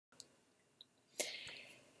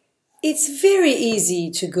It's very easy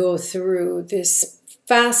to go through this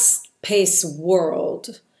fast-paced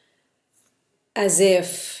world as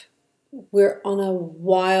if we're on a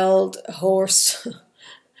wild horse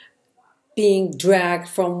being dragged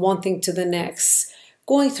from one thing to the next,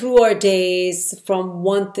 going through our days from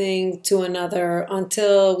one thing to another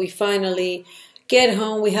until we finally get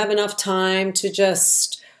home. We have enough time to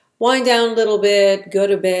just wind down a little bit, go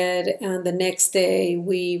to bed, and the next day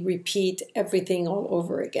we repeat everything all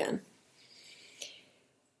over again.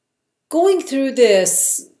 Going through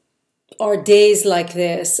this, or days like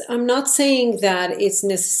this, I'm not saying that it's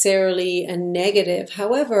necessarily a negative.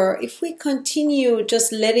 However, if we continue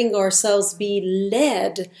just letting ourselves be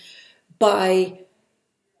led by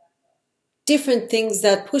different things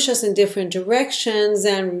that push us in different directions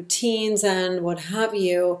and routines and what have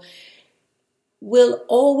you, we'll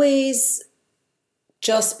always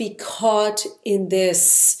just be caught in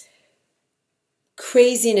this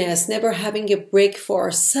craziness, never having a break for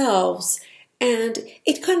ourselves, and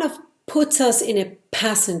it kind of puts us in a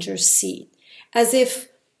passenger seat, as if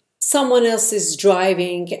someone else is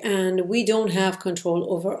driving and we don't have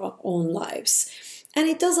control over our own lives. And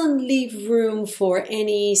it doesn't leave room for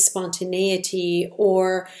any spontaneity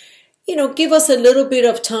or, give us a little bit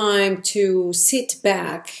of time to sit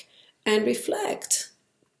back and reflect.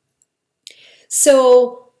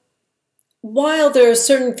 So while there are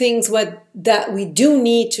certain things that we do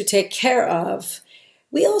need to take care of,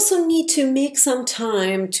 we also need to make some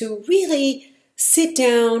time to really sit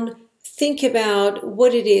down, think about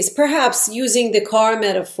what it is. Perhaps using the car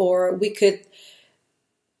metaphor, we could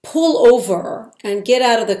pull over and get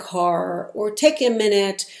out of the car or take a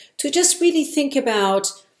minute to just really think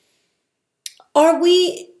about, are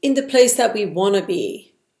we in the place that we want to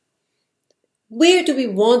be? Where do we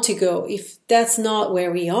want to go if that's not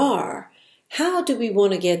where we are? How do we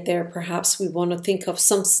want to get there? Perhaps we want to think of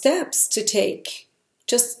some steps to take.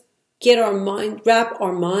 Just wrap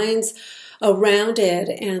our minds around it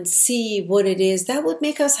and see what it is that would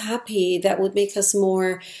make us happy, that would make us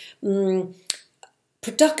more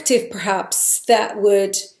productive, perhaps, that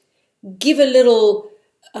would give a little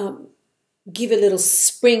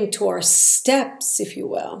spring to our steps, if you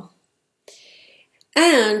will.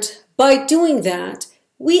 And by doing that,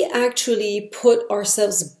 we actually put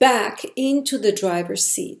ourselves back into the driver's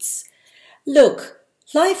seats. Look,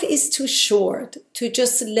 life is too short to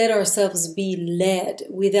just let ourselves be led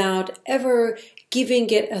without ever giving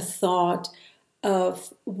it a thought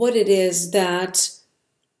of what it is that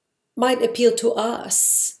might appeal to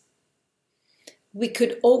us. We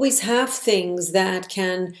could always have things that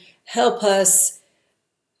can help us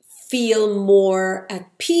feel more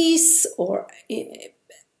at peace or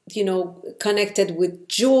connected with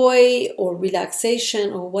joy or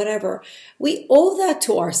relaxation or whatever. We owe that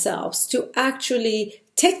to ourselves to actually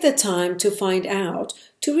take the time to find out,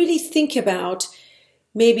 to really think about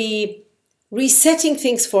maybe resetting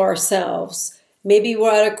things for ourselves. Maybe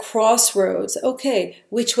we're at a crossroads. Okay,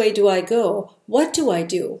 which way do I go? What do I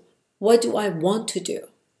do? What do I want to do?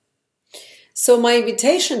 So my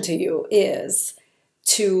invitation to you is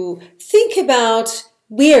to think about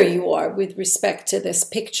where you are with respect to this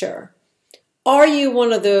picture. Are you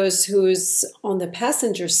one of those who's on the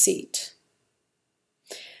passenger seat?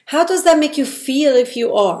 How does that make you feel if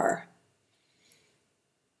you are?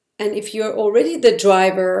 And if you're already the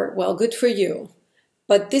driver, well, good for you.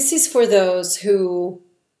 But this is for those who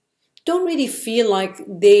don't really feel like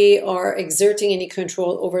they are exerting any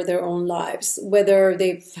control over their own lives, whether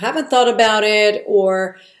they haven't thought about it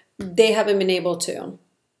or they haven't been able to.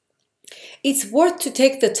 It's worth to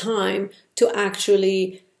take the time to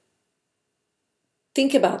actually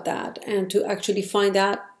think about that and to actually find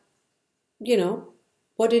out,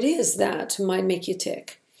 what it is that might make you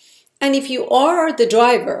tick. And if you are the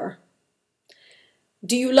driver,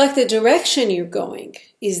 do you like the direction you're going?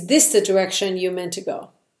 Is this the direction you're meant to go?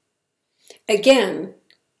 Again,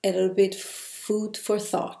 a little bit food for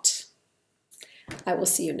thought. I will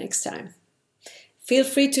see you next time. Feel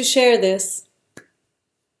free to share this.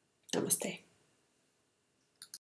 Namaste.